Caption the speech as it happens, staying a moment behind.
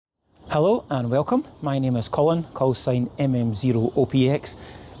Hello and welcome. My name is Colin, call sign MM0OPX,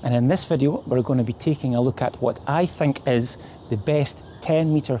 and in this video we're going to be taking a look at what I think is the best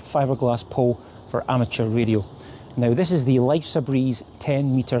 10-metre fiberglass pole for amateur radio. Now this is the Lifesabreeze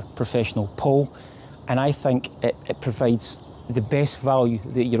 10-metre professional pole, and I think it provides the best value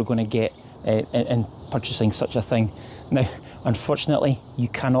that you're going to get in purchasing such a thing. Now unfortunately you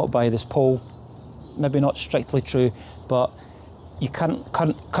cannot buy this pole, maybe not strictly true, but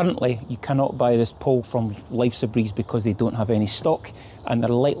currently you cannot buy this pole from Lifesabreeze because they don't have any stock, and they're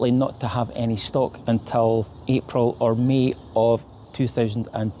likely not to have any stock until April or May of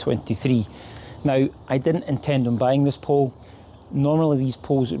 2023. Now, I didn't intend on buying this pole. Normally these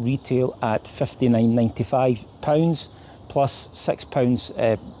poles retail at £59.95 plus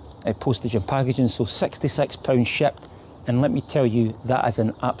 £6 postage and packaging, so £66 shipped. And let me tell you, that is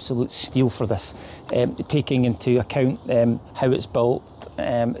an absolute steal for this, taking into account how it's built,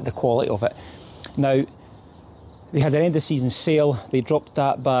 the quality of it. Now, they had an end of season sale, they dropped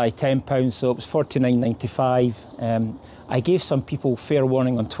that by £10, so it was £49.95. I gave some people fair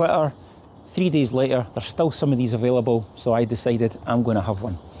warning on Twitter. 3 days later, there's still some of these available, so I decided I'm going to have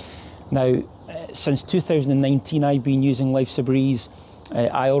one. Now, since 2019 I've been using Lifesabreeze.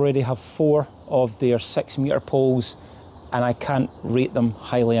 I already have 4 of their 6-metre poles, and I can't rate them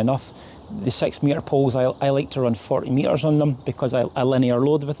highly enough. The 6-metre poles, I like to run 40 metres on them because I linear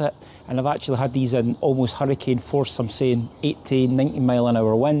load with it, and I've actually had these in almost hurricane force, I'm saying 80, 90 mile an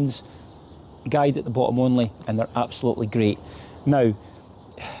hour winds, guide at the bottom only, and they're absolutely great. Now,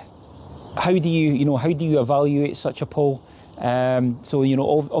 how do you evaluate such a pole? So,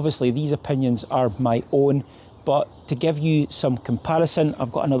 obviously these opinions are my own, but to give you some comparison,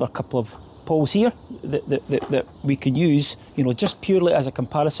 I've got another couple of poles here that we can use, just purely as a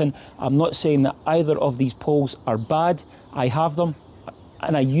comparison. I'm not saying that either of these poles are bad. I have them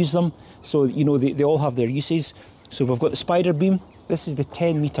and I use them, so they all have their uses. So we've got the Spiderbeam. This is the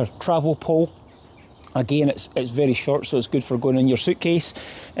 10-metre travel pole. Again, it's very short, so it's good for going in your suitcase.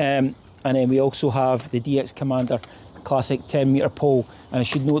 And then we also have the DX Commander classic 10-metre pole, and I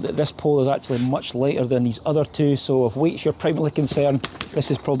should note that this pole is actually much lighter than these other two, so if weight's your primarily concern,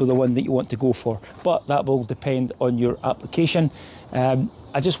 this is probably the one that you want to go for, but that will depend on your application.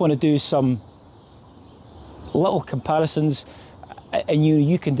 I just want to do some little comparisons, and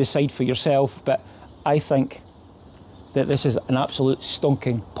you can decide for yourself, but I think that this is an absolute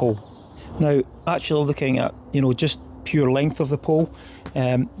stonking pole. Now, actually looking at just pure length of the pole,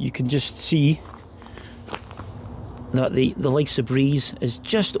 you can just see that the Lifesabreeze is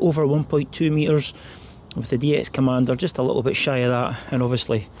just over 1.2 metres, with the DX Commander just a little bit shy of that, and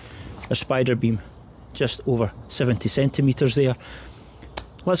obviously the Spiderbeam just over 70 centimetres there.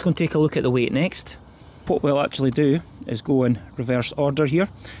 Let's go and take a look at the weight next. What we'll actually do is go in reverse order here,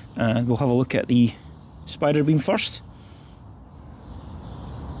 and we'll have a look at the Spiderbeam first.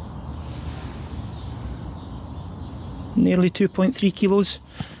 Nearly 2.3 kilos.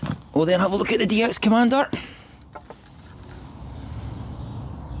 We'll then have a look at the DX Commander.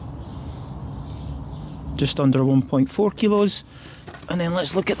 Just under 1.4 kilos, and then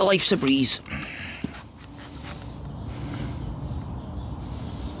let's look at the Lifesabreeze.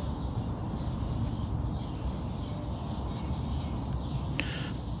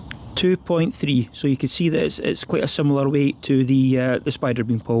 .3, so you can see that it's quite a similar weight to the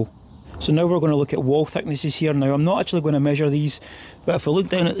Spiderbeam pole. So now we're going to look at wall thicknesses here. Now I'm not actually going to measure these, but if I look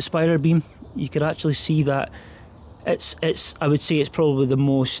down at the Spiderbeam, you could actually see that I would say it's probably the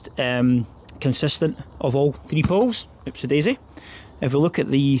most consistent of all 3 poles. Oops a daisy. If we look at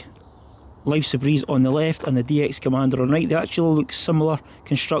the Lifesabreeze on the left and the DX Commander on the right, they actually look similar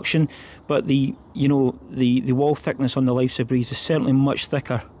construction, but the wall thickness on the Lifesabreeze is certainly much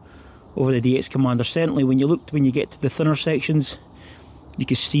thicker over the DX Commander. Certainly when you get to the thinner sections, you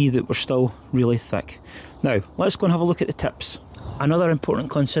can see that we're still really thick. Now let's go and have a look at the tips. Another important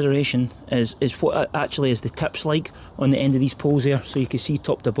consideration is what actually is the tips like on the end of these poles here. So you can see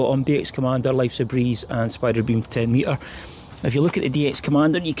top to bottom, DX Commander, Lifesabreeze and Spiderbeam 10-metre. If you look at the DX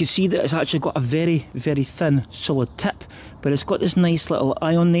Commander, you can see that it's actually got a very, very thin, solid tip, but it's got this nice little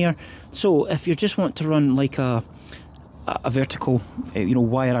eye on there. So if you just want to run like a vertical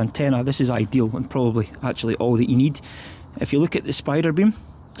wire antenna, this is ideal and probably actually all that you need. If you look at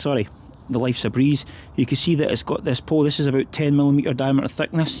the the Lifesabreeze, you can see that it's got this pole. This is about 10mm diameter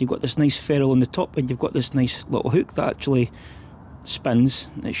thickness. You've got this nice ferrule on the top, and you've got this nice little hook that actually spins.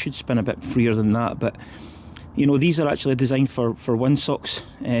 It should spin a bit freer than that, but these are actually designed for windsocks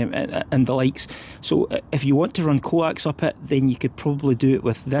and the likes. So if you want to run coax up it, then you could probably do it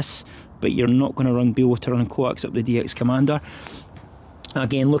with this, but you're not going to be able to run coax up the DX Commander.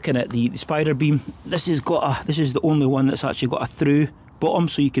 Again, looking at the Spiderbeam, this is the only one that's actually got a through bottom,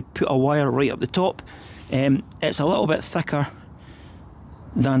 so you could put a wire right up the top. It's a little bit thicker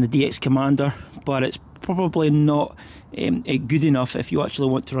than the DX Commander, but it's probably not good enough. If you actually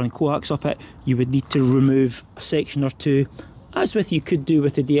want to run coax up it, you would need to remove a section or two, as with you could do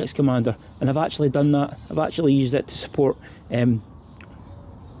with the DX Commander, and I've actually done that. I've actually used it to support you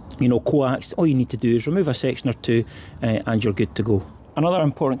know, coax. All you need to do is remove a section or two and you're good to go. Another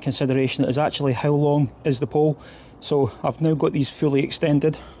important consideration is actually how long is the pole. So I've now got these fully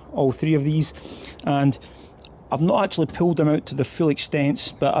extended, all three of these, and I've not actually pulled them out to their full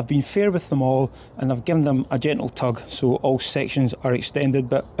extents, but I've been fair with them all and I've given them a gentle tug, so all sections are extended.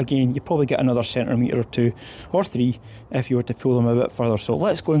 But again, you probably get another centimetre or two or three if you were to pull them a bit further. So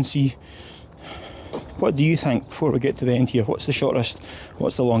let's go and see, what do you think before we get to the end here? What's the shortest?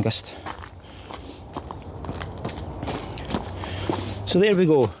 What's the longest? So there we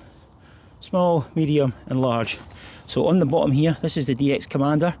go, small, medium and large. So on the bottom here, this is the DX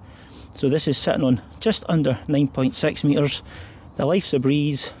Commander. So this is sitting on just under 9.6 metres. The Life's a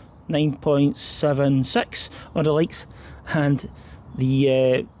Breeze, 9.76 on the likes, and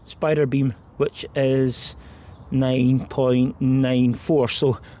the Spiderbeam, which is 9.94.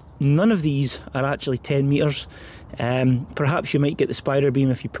 So none of these are actually 10 metres. Perhaps you might get the Spiderbeam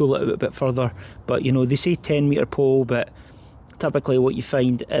if you pull it out a bit further, but you know, they say 10 metre pole, but typically what you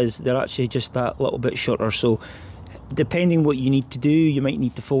find is they're actually just that little bit shorter. So depending what you need to do, you might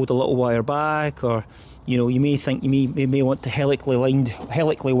need to fold a little wire back, or you know, you may think you may want to helically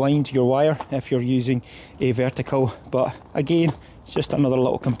wind your wire if you're using a vertical. But again, it's just another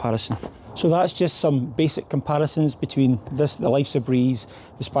little comparison. So that's just some basic comparisons between this, the Life's a Breeze,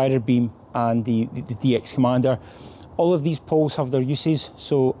 the Spiderbeam and the DX Commander. All of these poles have their uses,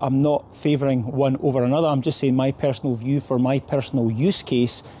 so I'm not favouring one over another. I'm just saying my personal view for my personal use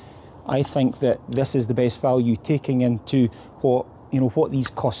case. I think that this is the best value, taking into what these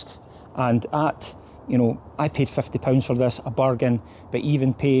cost. And at, you know, I paid £50 for this, a bargain, but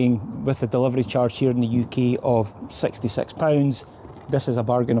even paying with the delivery charge here in the UK of £66, this is a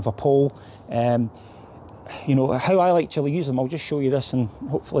bargain of a pole. You know, how I like to use them, I'll just show you this and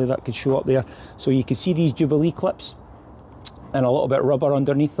hopefully that could show up there. So you can see these Jubilee clips and a little bit of rubber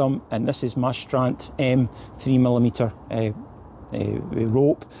underneath them, and this is my Strant M 3mm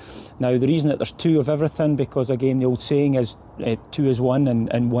rope. Now the reason that there's two of everything, because again the old saying is two is one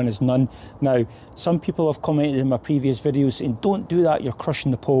and one is none. Now some people have commented in my previous videos saying don't do that, you're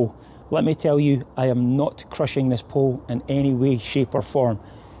crushing the pole. Let me tell you, I am not crushing this pole in any way, shape or form.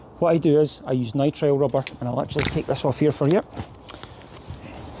 What I do is I use nitrile rubber, and I'll actually take this off here for you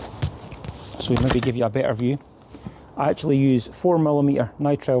so maybe give you a better view. I actually use 4mm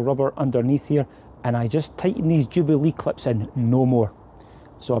nitrile rubber underneath here, and I just tighten these Jubilee clips in, no more.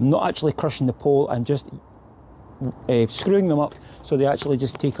 So I'm not actually crushing the pole, I'm just screwing them up so they actually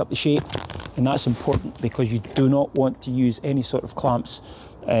just take up the shape. And that's important because you do not want to use any sort of clamps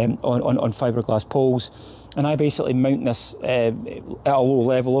on fiberglass poles. And I basically mount this at a low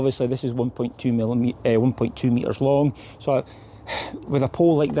level. Obviously this is 1.2 metres long, so with a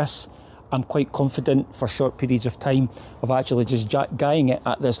pole like this I'm quite confident for short periods of time of actually just guying it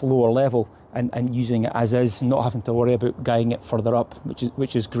at this lower level and using it as is, not having to worry about guying it further up,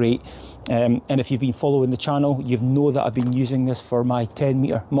 which is great. And if you've been following the channel, you know that I've been using this for my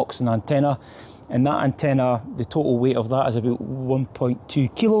 10m Moxon antenna, and that antenna, the total weight of that is about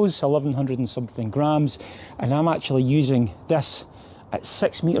 1.2 kilos, 1100 and something grams, and I'm actually using this at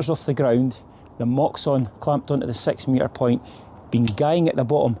 6 metres off the ground, the Moxon clamped onto the 6 metre point, been guying at the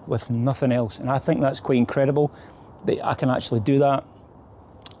bottom with nothing else. And I think that's quite incredible that I can actually do that.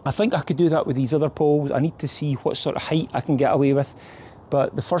 I think I could do that with these other poles. I need to see what sort of height I can get away with.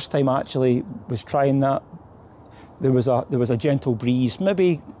 But the first time I actually was trying that, there was a gentle breeze,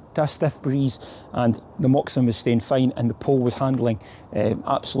 maybe a stiff breeze, and the Moxon was staying fine and the pole was handling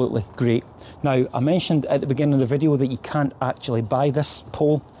absolutely great. Now, I mentioned at the beginning of the video that you can't actually buy this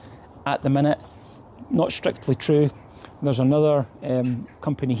pole at the minute. Not strictly true. There's another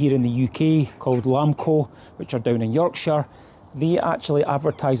company here in the UK called Lamco, which are down in Yorkshire. They actually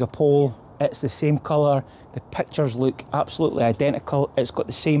advertise a pole. It's the same colour. The pictures look absolutely identical. It's got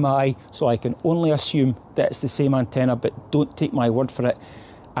the same eye, so I can only assume that it's the same antenna, but don't take my word for it.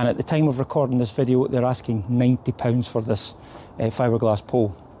 And at the time of recording this video, they're asking £90 for this fiberglass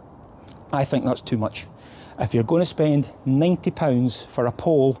pole. I think that's too much. If you're going to spend £90 for a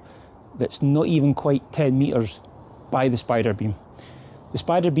pole that's not even quite 10 metres, buy the Spiderbeam. The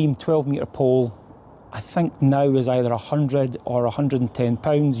Spiderbeam 12 metre pole, I think now is either £100 or £110,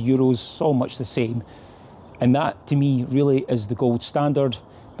 euros, so much the same. And that to me really is the gold standard.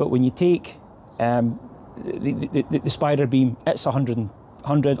 But when you take the Spiderbeam, it's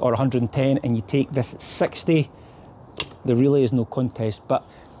 100 or 110, and you take this at 60, there really is no contest. But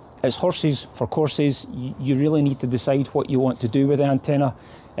it's horses for courses. You really need to decide what you want to do with the antenna.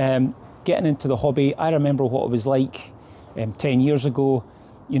 Getting into the hobby, I remember what it was like 10 years ago.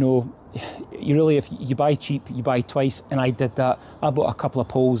 You know, you really, if you buy cheap, you buy twice, and I did that. I bought a couple of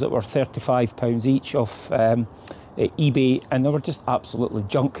poles that were £35 each off eBay, and they were just absolutely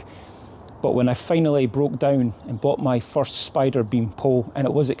junk. But when I finally broke down and bought my first Spiderbeam pole, and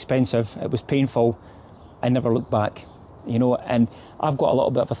it was expensive, it was painful, I never looked back. You know, and I've got a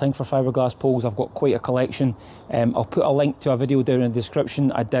little bit of a thing for fiberglass poles. I've got quite a collection. I'll put a link to a video down in the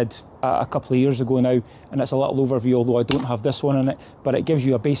description I did a couple of years ago now, and it's a little overview, although I don't have this one in it, but it gives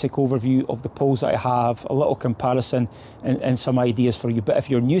you a basic overview of the poles that I have, a little comparison, and some ideas for you. But if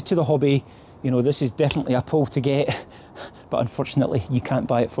you're new to the hobby, you know, this is definitely a pole to get, but unfortunately you can't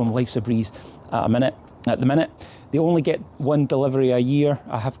buy it from Life's a Breeze at the minute. They only get one delivery a year.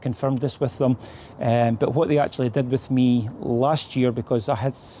 I have confirmed this with them. But what they actually did with me last year, because I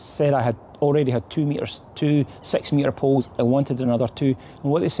had said I had already had two 6-metre poles, I wanted another 2.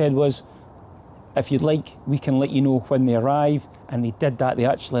 And what they said was, if you'd like, we can let you know when they arrive. And they did that. They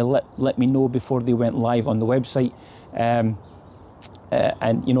actually let me know before they went live on the website. And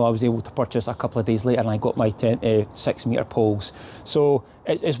you know, I was able to purchase a couple of days later, and I got my 6-metre poles. So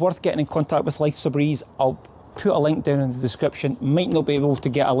it's worth getting in contact with Life's a Breeze. I'll put a link down in the description. Might not be able to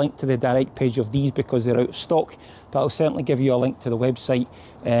get a link to the direct page of these because they're out of stock, but I'll certainly give you a link to the website.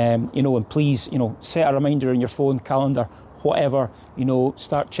 You know, and please, you know, set a reminder on your phone, calendar, whatever. You know,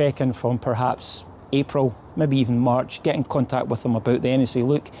 start checking from perhaps April, maybe even March. Get in contact with them about then and say,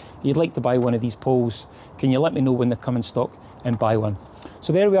 look, you'd like to buy one of these poles. Can you let me know when they come in stock and buy one?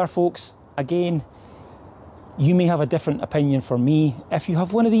 So there we are, folks. Again, you may have a different opinion from me. If you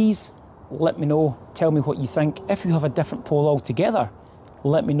have one of these, let me know. Tell me what you think. If you have a different pole altogether,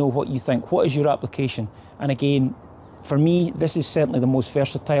 let me know what you think. What is your application? And again, for me, this is certainly the most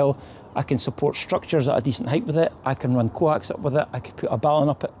versatile. I can support structures at a decent height with it. I can run coax up with it. I could put a balun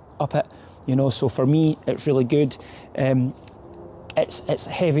up it. You know, so for me, it's really good. It's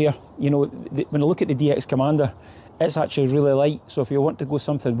heavier. You know, when I look at the DX Commander, it's actually really light. So if you want to go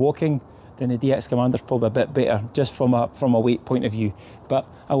something walking, then the DX Commander's probably a bit better, just from a weight point of view. But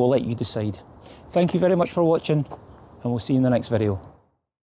I will let you decide. Thank you very much for watching, and we'll see you in the next video.